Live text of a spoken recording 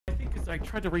I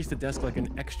tried to raise the desk like an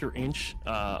extra inch.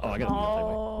 Oh, I got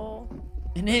Oh.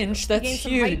 An inch? That's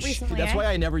huge. Recently, That's why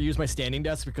I never use my standing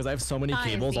desk because I have so many I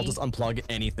cables. I'll see. just unplug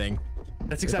anything.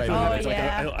 That's exactly I- what Oh, happened. It's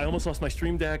yeah. like I almost lost my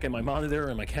stream deck and my monitor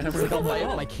and my camera.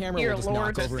 My camera Dear will just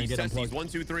Lord. knock over and get Testes, unplugged. 1,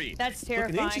 2, 3. That's Look,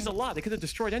 terrifying. an inch is a lot. They could have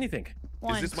destroyed anything.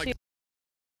 One, this my- two.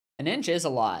 An inch is a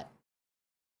lot.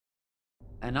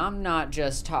 And I'm not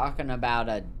just talking about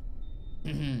a...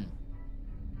 I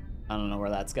don't know where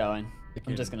that's going.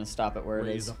 I'm just gonna stop it where it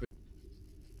is.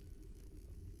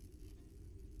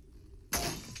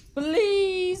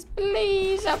 Please,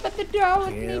 please, up at the door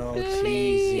with Kill me,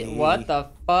 please. Cheesy. What the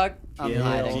fuck? I'm Kill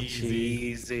hiding.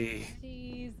 Cheesy.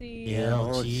 Cheesy.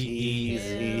 Kill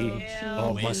Cheesy.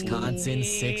 Oh, Wisconsin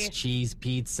 6 cheese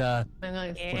pizza. I'm not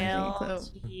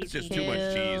It's just too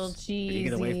much cheese. Can you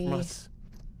get away from us?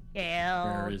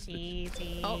 Where Kill is it?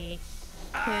 cheesy. Oh.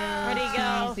 Where'd he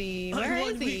go? Cheesy. Where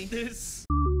is he? This.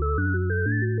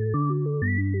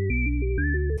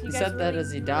 He said that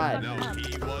as he died. No,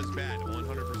 he was bad,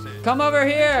 100%. Come over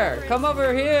here! Come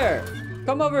over here!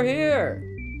 Come over here!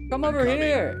 Come over coming.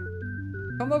 here!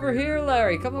 Come over here,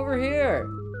 Larry! Come over here!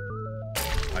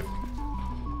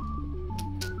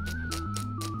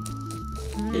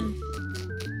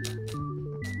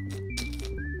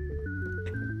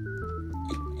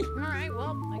 Alright,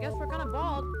 well, I guess we're kind of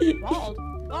bald. Bald.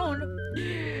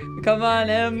 Boned. Come on,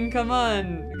 Em! Come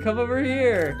on! Come over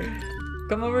here!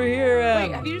 Come over here, Wait,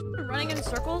 Em! have you just been running in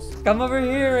circles? Come over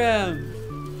here, Em!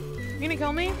 You gonna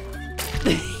kill me?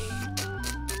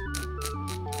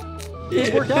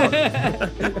 It's worked out.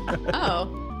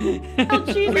 Oh. Oh,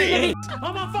 cheesy.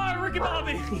 I'm on fire, Ricky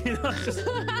Bobby! You know, just...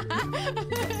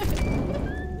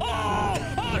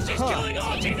 Oh, she's killing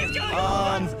us! She's killing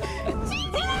us!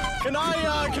 Can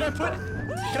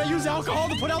I use alcohol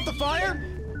to put out the fire?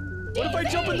 What if I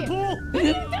jump in the pool? What are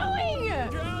you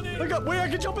doing? Wait, I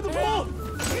can jump in the pool.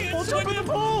 I'll jump in the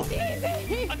pool.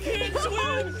 I can't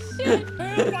swim! Shit.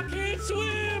 Help, I can't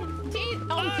swim! Jeez.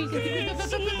 Oh, I Jesus. can't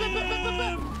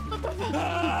swim!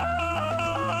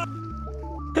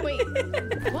 Wait.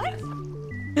 What?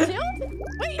 Tilt?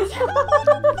 Wait.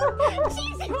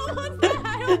 Cheesy, what was that?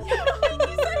 Why did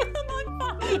you set him on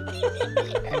fire?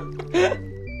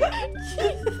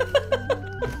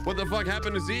 What the fuck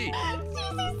happened to Z? Cheesy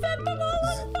set them all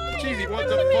on fire. Cheesy, what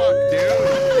the fuck,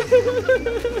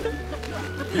 dude?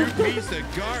 You piece of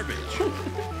garbage.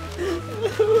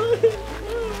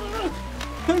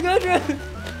 I got you!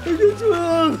 I got you,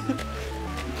 Em!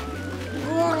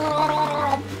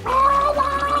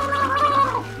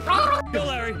 Go,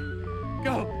 Larry!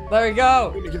 Go! Larry,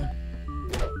 go!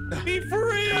 Be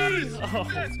free! Oh,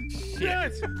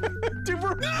 shit! Dude,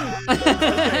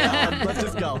 let's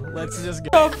just go. Let's just go.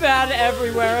 So bad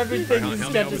everywhere. Everything Alright,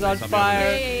 just help me catches open on this, help me open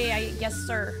fire. Yeah. Yes,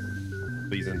 sir.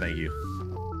 Please and thank you.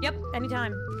 Yep,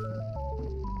 anytime.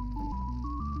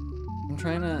 I'm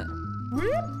trying to...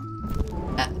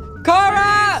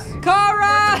 Kara!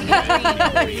 Kara!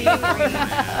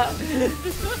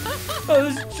 I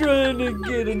was trying to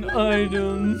get an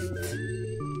item.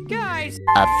 Guys!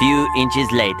 A few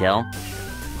inches later.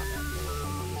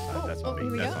 That's Oh, on me.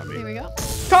 here we That's go. on me. Here we go.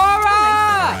 Kara!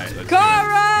 Alright, let's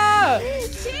Kara!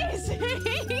 Cheesy.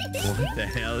 What the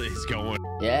hell is going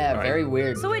on? Yeah, Right. very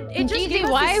weird. So it just Cheesy, gave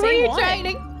us why the were same you one. trying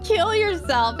to kill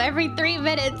yourself every 3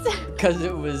 minutes? Because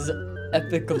it was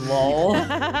epic lol.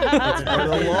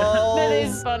 That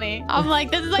is funny. I'm like,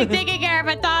 this is like taking care of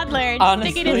a toddler.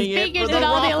 Honestly, Sticking his fingers in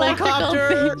all the electrical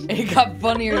things. It got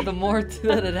funnier the more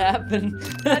that it happened.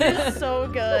 That is so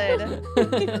good.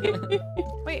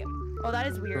 Wait, oh, that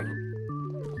is weird.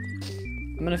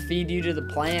 I'm gonna feed you to the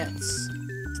plants.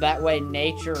 So that way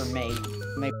nature may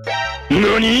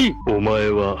NANI?! お前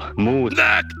はもう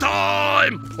Neck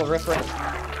time! proliferate.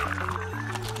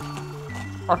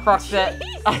 I fucked it.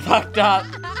 I fucked up.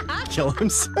 Kill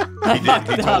himself. I He did. fucked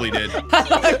He up. totally did. I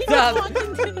fucked up. Walked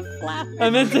into the flower. I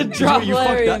meant to drop You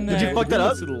Larry fucked in that- there. Did you fuck that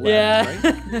up? To the left, Yeah. right? I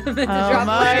meant to Oh drop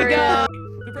my Larry. God.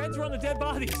 The reds are on the dead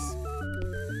bodies.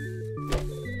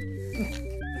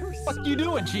 What the fuck you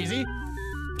doing, Cheesy?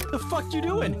 What the fuck you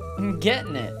doing? I'm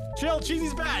getting it. Chill,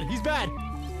 Cheesy's bad. He's bad.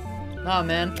 Oh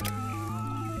man.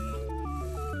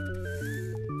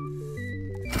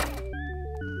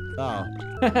 Oh.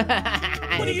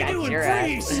 What are you doing?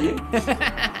 Freeze!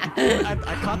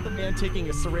 I caught the man taking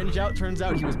a syringe out. Turns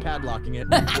out he was padlocking it.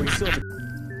 We still have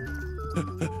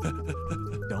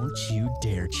Don't you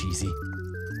dare, Cheesy.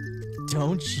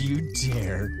 Don't you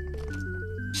dare.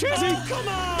 Cheesy! Oh, come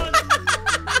on!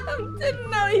 Didn't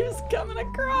know he was coming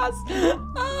across.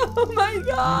 Oh my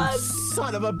god.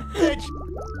 Son of a bitch!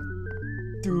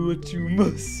 Do what you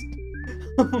must.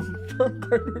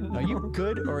 Are you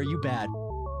good or are you bad?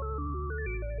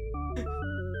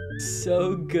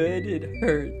 So good it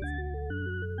hurts.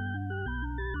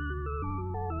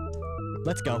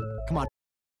 Let's go. Come on.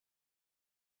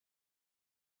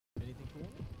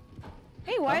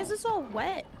 Hey, why is this all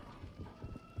wet?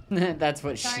 That's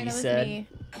what Sorry, she that was said. me.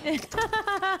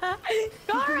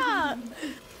 Gara!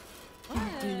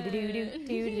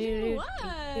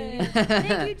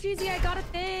 Thank you, Cheesy. I got a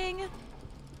thing.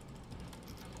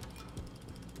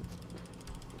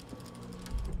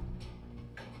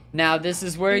 Now this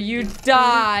is where you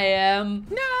die, Em.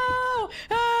 No!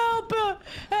 Help!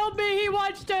 Help me! He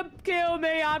wants to kill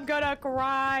me. I'm gonna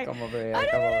cry. Come over here.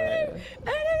 Come over here.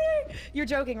 You're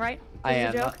joking, right? I This is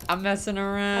am. a joke? I'm messing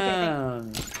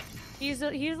around. He's a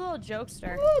little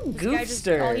jokester. Little This guy just,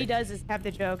 goofster. all he does is have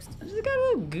the jokes.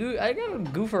 I gotta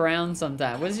goof around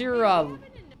sometimes. What's your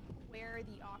Where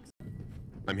the ox.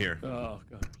 I'm here. Oh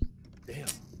god. Damn.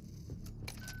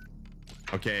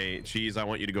 Okay, Cheese, I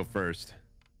want you to go first.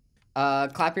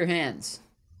 clap your hands.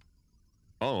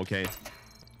 Oh, okay.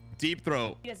 Deep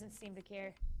throat. He doesn't seem to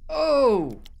care.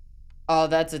 Oh. Oh,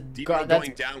 that's a Deep God, throat that's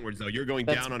going downwards though. You're going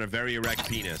that's- down on a very erect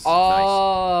penis. Nice.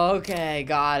 Oh, okay,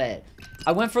 got it.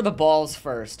 I went for the balls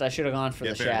first. I should have gone for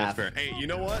Yeah, the fair, shaft. that's fair. Hey, you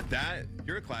know what?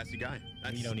 You're a classy guy.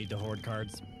 You don't need to hoard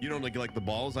cards. You don't like the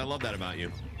balls. I love that about you.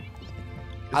 This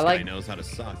I like- guy knows how to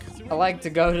suck. I like to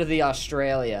go to the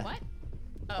Australia. What?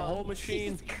 The whole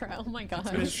machine. Jesus Christ. Oh my god.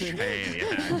 Hey,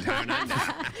 yeah, turn on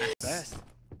that. Fast.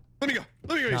 Let me go.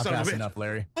 Let me go, you Not son of fast a bitch. enough,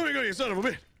 Larry. Let me go, you son of a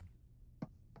bitch.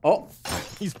 Oh.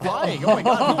 He's flying. Oh my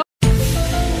god.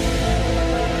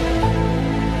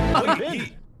 Let me go.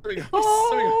 Let me go.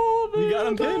 Oh, We got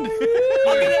him pinned.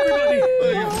 Look at everybody. Let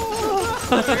me go.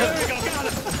 There we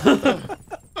go. Got him.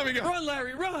 Let me go. Run,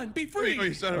 Larry. Run. Be Let me go, you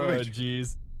free. son of a Oh bitch.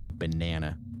 jeez.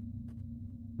 Banana.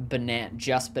 Banana.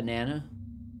 Just banana.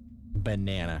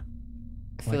 Banana.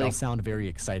 I feel Like, I'll like. sound very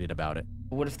excited about it.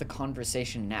 What if the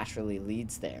conversation naturally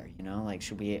leads there? You know, like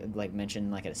should we like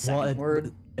mention like a second Well,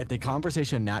 word? if the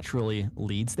conversation naturally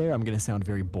leads there, I'm gonna sound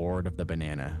very bored of the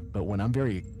banana. But when I'm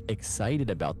very excited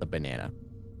about the banana,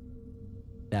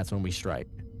 that's when we strike.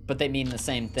 But they mean the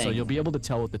same thing. So you'll be able to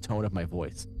tell with the tone of my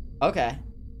voice. Okay.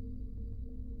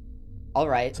 All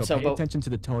right. So, So, pay but attention to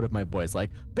the tone of my voice, like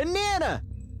banana.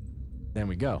 Then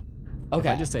we go. If okay.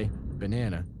 I just say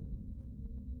banana.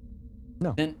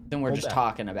 No. Then we're Hold just back.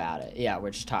 talking about it. Yeah, we're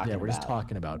just talking. Yeah, we're just about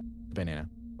talking about banana.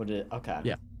 Okay.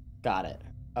 Yeah. Got it.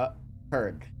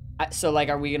 Heard. So like,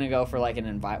 are we gonna go for like We're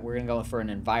gonna go for an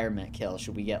environment kill.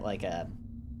 Should we get like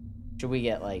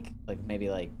maybe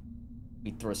like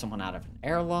we throw someone out of an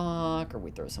airlock, or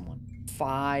we throw someone in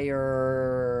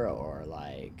fire, or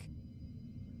like.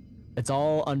 It's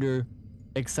all under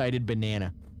excited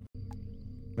banana.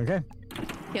 Okay.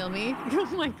 Kill me. Oh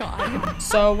my god.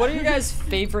 So what are your guys'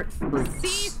 favorite fruits?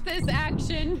 Cease this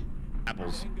action.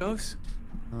 Apples. Ghost.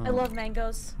 I love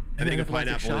mangoes. I think a Anaphylactic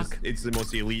pineapple is shock. it's the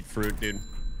most elite fruit, dude.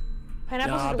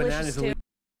 Pineapples Nah, are delicious bananas too.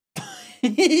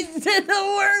 He said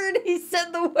the word. He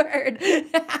said the word.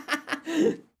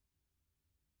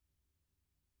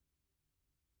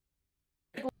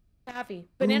 Taffy.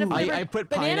 Banana Ooh. flavored. I put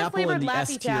banana pineapple in flavored the Laffy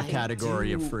S tier Taffy.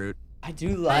 category of Dude. fruit. I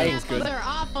do like. Pineapples are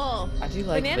awful. I do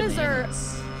like Bananas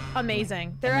bananas. are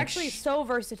amazing. They're like actually so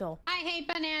versatile. I hate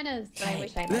bananas. But I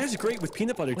wish I Bananas are great with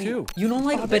peanut butter too. You don't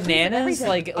like bananas? everything.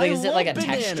 Like I is it like a love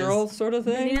bananas. textural sort of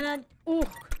thing? Banana. Ooh.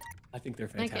 I think they're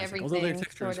like fantastic. Although their everything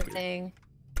texture sort is of weird. thing.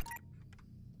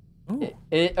 Ooh.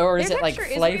 Or is Their it like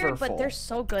texture flavorful? is weird, but they're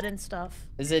so good and stuff.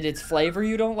 Is it its flavor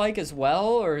you don't like as well,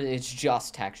 or it's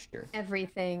just texture?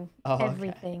 Everything. Oh, okay.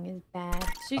 Everything is bad.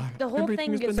 The whole Everything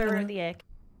thing is gives her banana. the ick.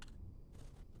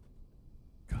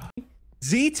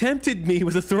 Z tempted me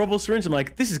with a throwable syringe. I'm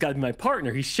like, this has got to be my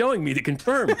partner. He's showing me to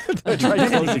confirm. I tried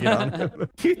closing it on him.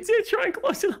 You did try and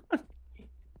close it on.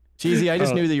 Cheesy, I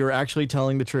just Oh. knew that you were actually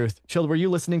telling the truth. Chill, were you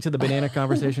listening to the banana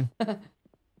conversation?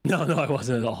 No, I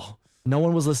wasn't at all. No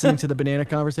one was listening to the banana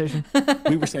conversation?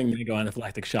 We were saying mango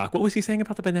anaphylactic shock. What was he saying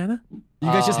about the banana? You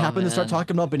guys just Oh, happened to start man.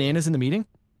 talking about bananas in the meeting?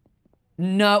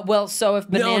 No, well, so if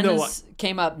No, bananas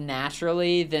came up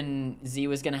naturally, then Z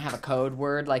was gonna have a code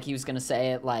word, like he was gonna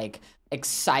say it like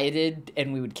excited,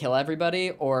 and we would kill everybody.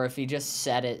 Or if he just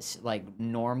said it like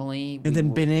normally, And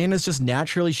then bananas just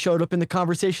naturally showed up in the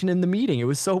conversation in the meeting. It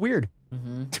was so weird.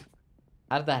 Mm-hmm.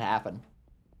 How did that happen?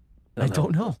 I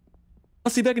don't know.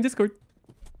 I'll see you back in Discord.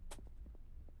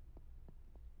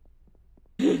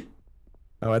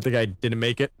 Oh, I think I didn't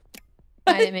make it.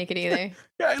 I didn't make it either.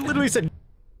 Yeah, I literally said,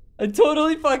 I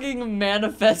totally fucking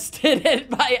manifested it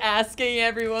by asking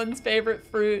everyone's favorite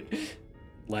fruit.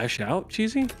 Lash out,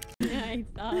 cheesy. Yeah, I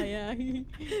saw, yeah.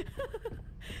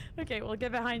 Okay, well,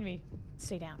 get behind me.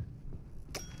 Stay down.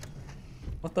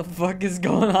 What the fuck is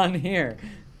going on here?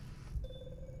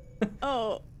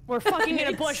 Oh. We're fucking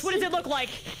in a bush. What does it look like?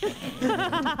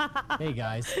 Hey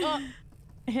guys.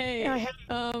 Hey. Yeah,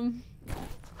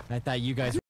 I thought you guys